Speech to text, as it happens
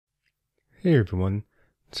Hey everyone.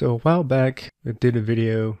 So a while back I did a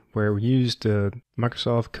video where we used the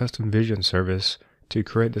Microsoft Custom Vision service to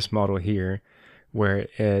create this model here, where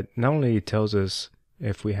it not only tells us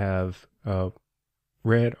if we have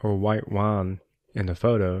red or white wine in the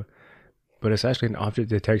photo, but it's actually an object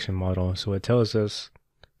detection model, so it tells us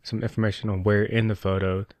some information on where in the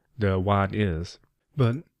photo the wine is.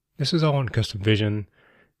 But this is all in Custom Vision.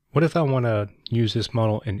 What if I want to use this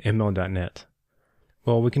model in ML.NET?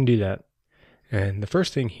 Well, we can do that. And the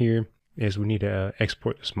first thing here is we need to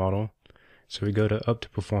export this model. So we go to up to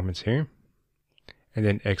performance here and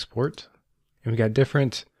then export. And we got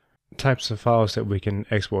different types of files that we can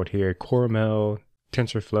export here. CoreML,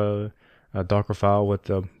 TensorFlow, a Docker file with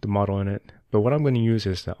the model in it. But what I'm going to use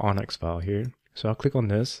is the ONNX file here. So I'll click on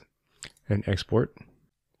this and export.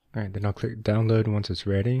 All right, then I'll click download once it's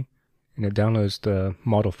ready. And it downloads the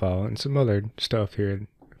model file and some other stuff here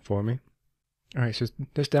for me. All right, so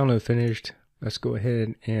this download finished. Let's go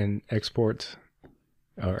ahead and export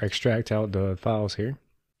or extract out the files here.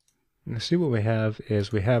 And let's see what we have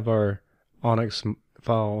is we have our ONNX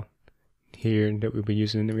file here that we'll be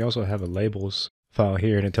using. And we also have a labels file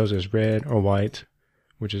here, and it tells us red or white,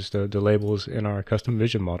 which is the labels in our custom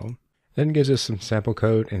vision model. Then it gives us some sample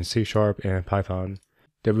code in C# and Python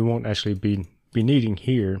that we won't actually be needing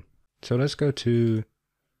here. So let's go to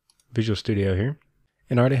Visual Studio here.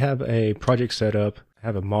 And I already have a project set up. I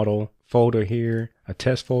have a model folder here, a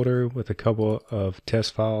test folder with a couple of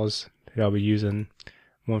test files that I'll be using.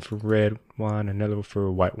 One for red wine, another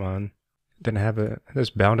for white wine. Then I have this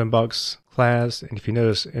bounding box class, and if you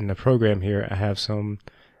notice in the program here, I have some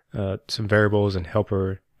variables and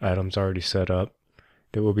helper items already set up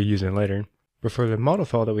that we'll be using later. But for the model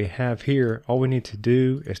file that we have here, all we need to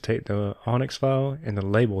do is take the ONNX file and the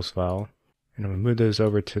labels file, and I'm going to move those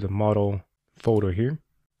over to the model folder here.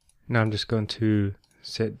 Now I'm just going to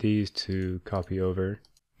set these to copy over.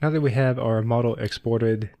 Now that we have our model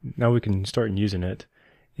exported, now we can start using it.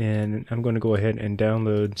 And I'm going to go ahead and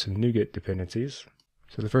download some NuGet dependencies.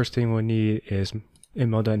 So the first thing we'll need is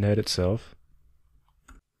ML.NET itself.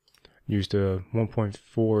 Use the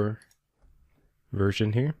 1.4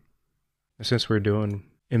 version here. And since we're doing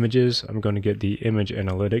images, I'm going to get the image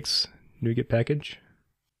analytics NuGet package.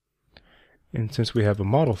 And since we have a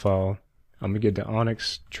model file, I'm going to get the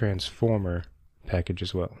ONNX transformer package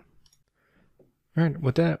as well. Alright,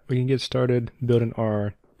 with that, we can get started building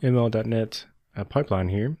our ML.NET pipeline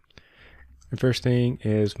here. The first thing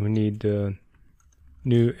is we need the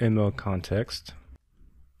new ML context.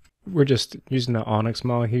 We're just using the ONNX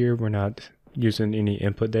model here. We're not using any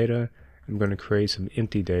input data. I'm going to create some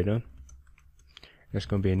empty data. There's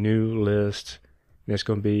going to be a new list. There's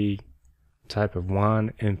going to be type of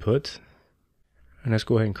wine input. And let's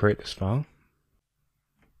go ahead and create this file.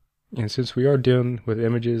 And since we are dealing with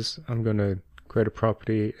images, I'm going to create a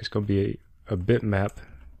property. It's going to be a bitmap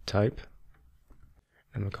type.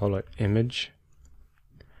 I'm going to call it image.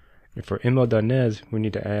 And for ML.NET, we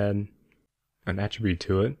need to add an attribute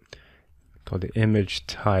to it called the image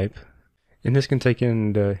type. And this can take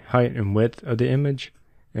in the height and width of the image.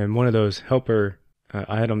 And one of those helper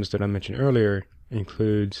items that I mentioned earlier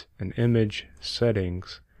includes an image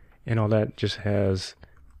settings. And all that just has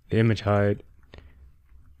the image height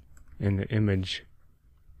and the image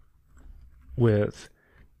width,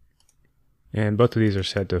 and both of these are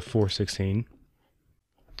set to 416.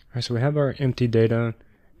 Alright, so we have our empty data.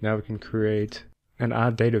 Now we can create an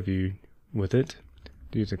odd data view with it.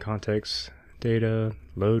 Use the context data,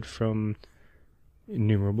 load from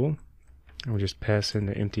enumerable, and we'll just pass in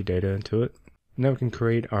the empty data into it. Now we can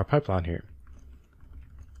create our pipeline here.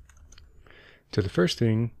 So the first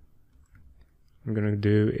thing I'm going to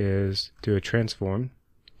do is do a transform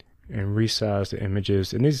and resize the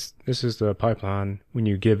images. And this is the pipeline when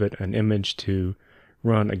you give it an image to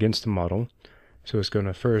run against the model. So it's going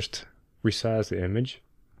to first resize the image.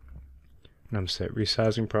 And I'm set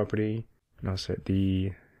resizing property, and I'll set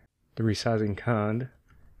the resizing kind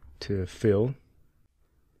to fill.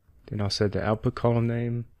 Then I'll set the output column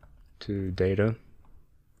name to data.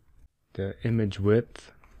 The image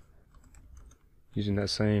width, using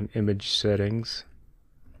that same image settings.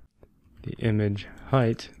 The image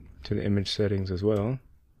height to the image settings as well.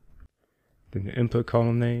 Then the input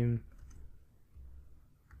column name,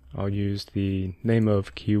 I'll use the name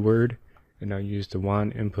of keyword, and I'll use the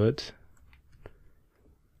wine input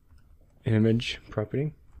image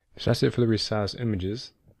property. So that's it for the resized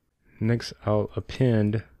images. Next, I'll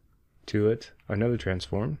append to it another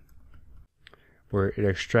transform where it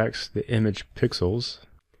extracts the image pixels.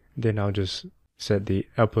 Then I'll just set the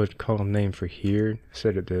output column name for here,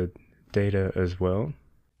 set it to data as well.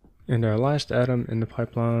 And our last item in the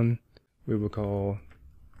pipeline we will call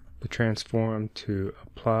the transform to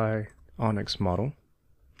apply ONNX model.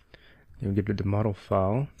 Then we give it the model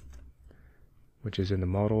file, which is in the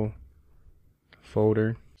model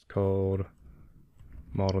folder. It's called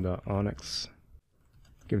model.onnx.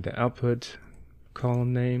 Give the output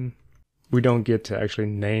column name. We don't get to actually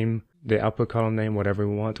name the output column name whatever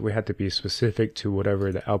we want. We have to be specific to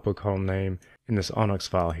whatever the output column name in this ONNX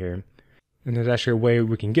file here. And there's actually a way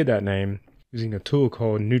we can get that name using a tool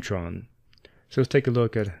called Metreon. So let's take a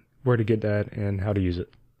look at where to get that and how to use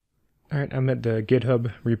it. Alright, I'm at the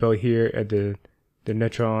GitHub repo here at the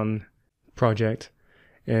Metreon project.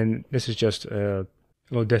 And this is just a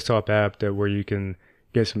little desktop app where you can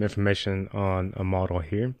get some information on a model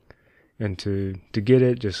here. And to get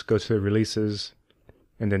it, just go to the releases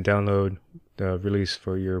and then download the release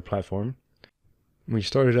for your platform. When you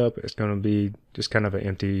start it up, it's going to be just kind of an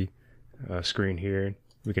empty screen here.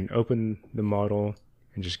 We can open the model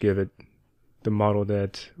and just give it the model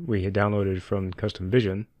that we had downloaded from Custom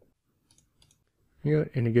Vision. Yeah,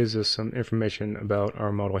 and it gives us some information about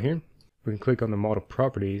our model here. We can click on the model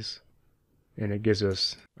properties and it gives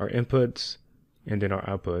us our inputs and then our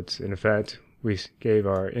outputs. And in fact, we gave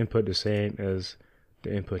our input the same as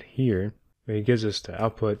the input here, but it gives us the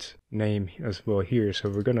output name as well here. So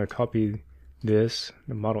we're going to copy this,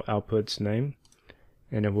 the model outputs name,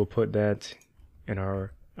 and then we'll put that in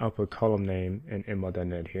our output column name in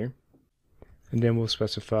ML.NET here. And then we'll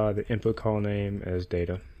specify the input column name as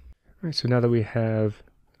data. All right, so now that we have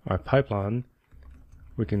our pipeline,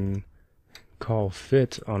 we can call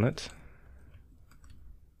fit on it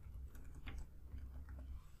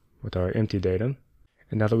with our empty data.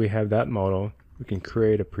 And now that we have that model, we can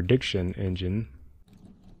create a prediction engine.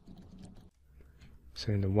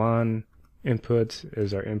 So in the one input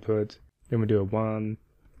is our input, then we do a one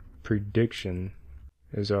prediction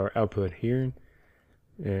as our output here,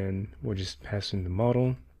 and we'll just pass in the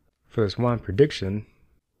model. For this one prediction,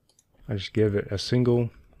 I just give it a single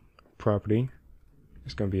property.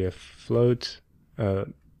 It's going to be a float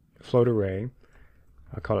array.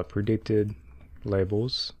 I call it predicted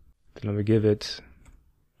labels. Then I'm going to give it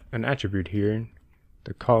an attribute here,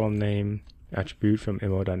 the column name attribute from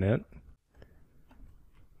ML.NET.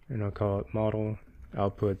 And I'll call it model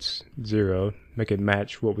outputs 0, make it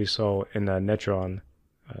match what we saw in the Metreon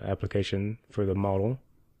application for the model.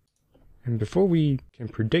 And before we can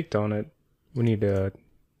predict on it, we need to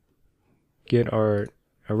get our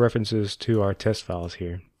references to our test files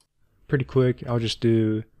here. Pretty quick, I'll just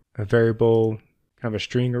do a variable, kind of a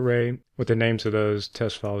string array with the names of those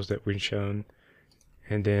test files that we've shown,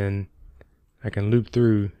 and then I can loop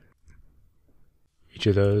through each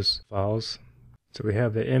of those files. So we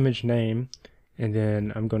have the image name, and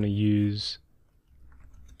then I'm going to use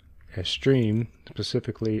a stream,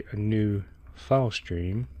 specifically a new file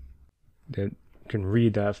stream that can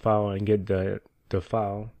read that file and get the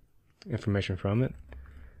file information from it.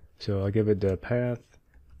 So I'll give it the path,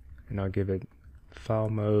 and I'll give it file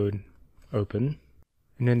mode open.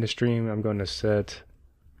 And in the stream, I'm going to set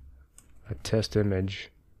a test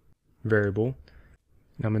image variable.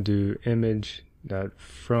 And I'm going to do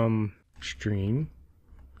image.from stream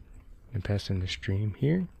and pass in the stream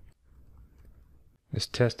here. This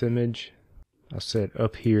test image I'll set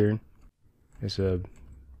up here as a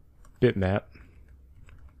bitmap.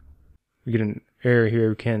 We get an error here,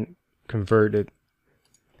 we can't convert it,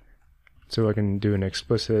 so I can do an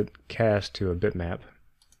explicit cast to a bitmap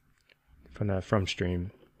from that from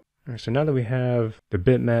stream. All right, so now that we have the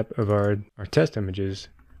bitmap of our test images,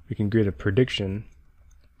 we can create a prediction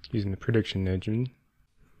using the prediction engine.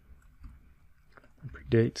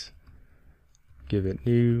 Predict, give it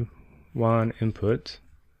new one input,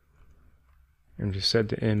 and just set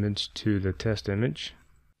the image to the test image.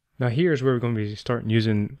 Now here's where we're going to be starting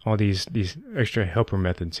using all these extra helper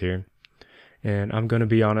methods here. And I'm going to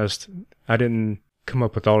be honest, I didn't come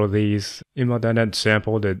up with all of these. ML.NET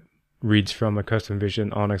sample that reads from a custom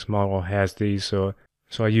vision ONNX model has these, so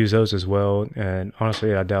I use those as well. And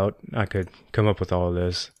honestly, I doubt I could come up with all of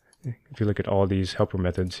this if you look at all these helper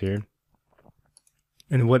methods here.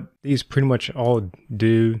 And what these pretty much all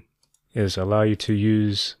do is allow you to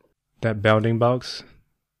use that bounding box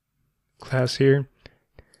class here.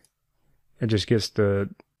 It just gets the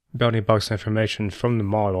bounding box information from the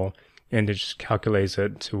model, and it just calculates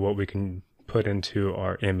it to what we can put into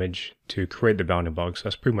our image to create the bounding box.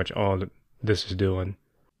 That's pretty much all that this is doing.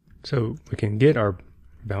 So we can get our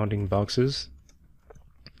bounding boxes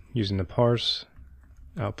using the parse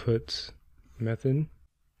outputs method,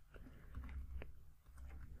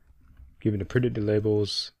 give it the predicted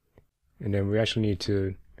labels, and then we actually need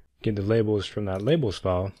to get the labels from that labels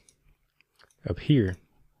file up here.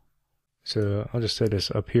 So I'll just set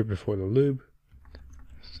this up here before the loop,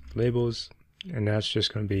 labels, and that's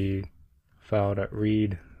just going to be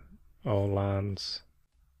file.read all lines.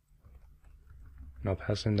 And I'll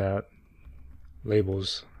pass in that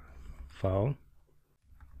labels file.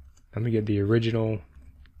 Let me get the original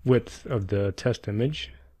width of the test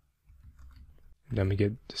image. Then we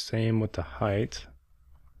get the same with the height.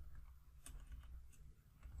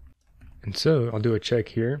 And so I'll do a check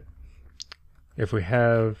here. If we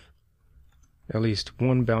have at least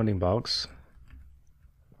one bounding box,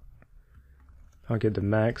 I'll get the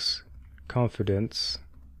max confidence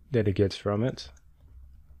that it gets from it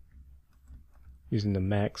using the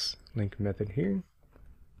max link method here.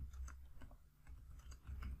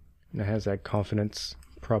 And it has that confidence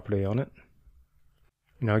property on it.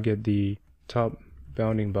 And I'll get the top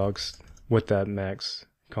bounding box with that max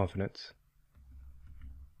confidence.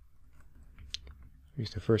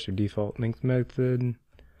 Use the first or default length method.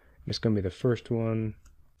 It's going to be the first one.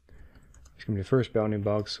 It's going to be the first bounding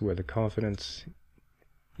box where the confidence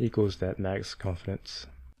equals that max confidence.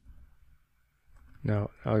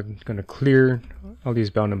 Now I'm going to clear all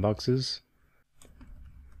these bounding boxes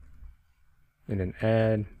and then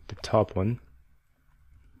add the top one.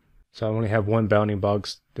 So I only have one bounding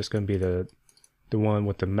box that's going to be the one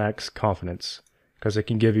with the max confidence, because it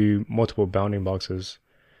can give you multiple bounding boxes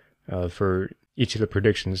for each of the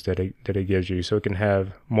predictions that it gives you. So it can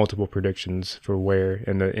have multiple predictions for where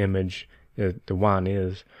in the image the wine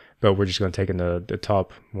is, but we're just going to take in the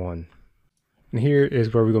top one. And here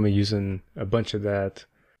is where we're going to be using a bunch of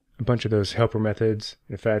those helper methods.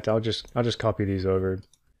 In fact, I'll just copy these over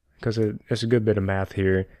because it's a good bit of math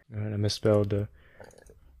here. I misspelled the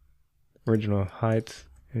original height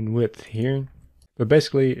and width here. But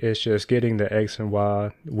basically, it's just getting the X and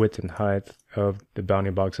Y width and height of the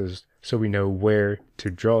bounding boxes so we know where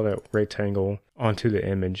to draw that rectangle onto the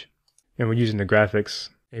image. And we're using the graphics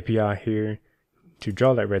API here to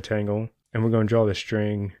draw that rectangle. And we're going to draw the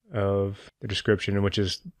string of the description, which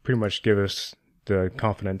is pretty much give us the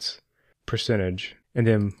confidence percentage. And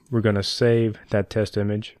then we're going to save that test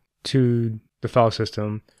image to the file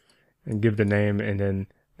system and give the name, and then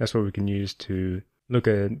that's what we can use to look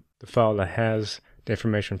at the file that has the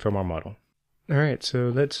information from our model. Alright,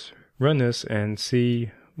 so let's run this and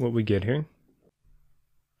see what we get here.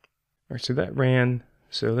 Alright, so that ran.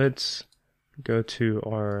 So let's go to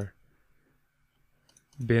our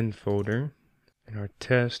bin folder and our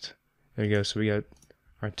test. There you go. So we got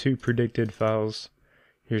our two predicted files.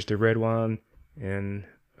 Here's the red one, and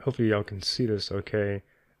hopefully y'all can see this okay.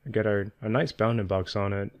 We got a nice bounding box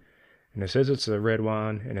on it, and it says it's a red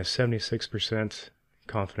wine and it's 76%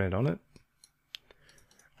 confident on it.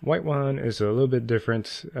 White wine is a little bit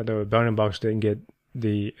different. The bounding box didn't get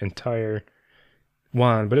the entire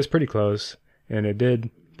wine, but it's pretty close, and it did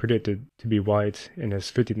predict it to be white and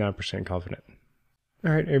it's 59% confident.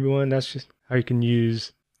 Alright everyone, that's just how you can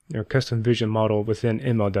use your custom vision model within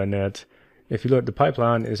ML.NET. If you look, the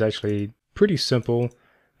pipeline is actually pretty simple,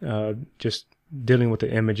 just dealing with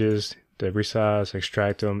the images, the resize,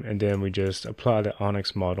 extract them, and then we just apply the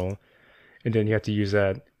ONNX model. And then you have to use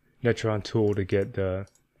that Metreon tool to get the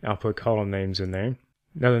output column names in there.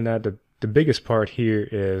 Other than that, the biggest part here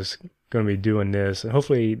is going to be doing this. And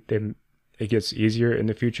hopefully it gets easier in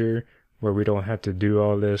the future where we don't have to do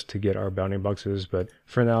all this to get our bounding boxes. But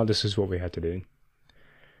for now, this is what we have to do.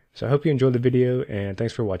 So I hope you enjoyed the video, and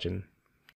thanks for watching.